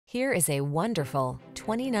Here is a wonderful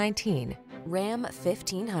 2019 Ram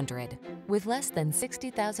 1500. With less than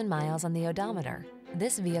 60,000 miles on the odometer,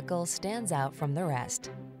 this vehicle stands out from the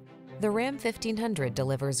rest. The Ram 1500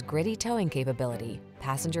 delivers gritty towing capability,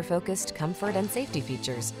 passenger-focused comfort and safety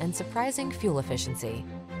features, and surprising fuel efficiency.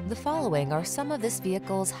 The following are some of this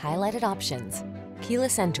vehicle's highlighted options: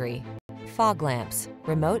 keyless entry, fog lamps,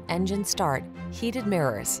 remote engine start, heated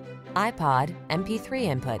mirrors, iPod, MP3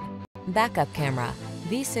 input, backup camera,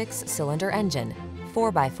 V6 cylinder engine,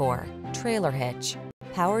 4x4, trailer hitch,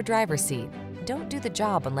 power driver's seat. Don't do the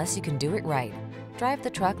job unless you can do it right. Drive the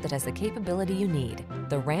truck that has the capability you need,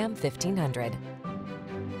 the Ram 1500.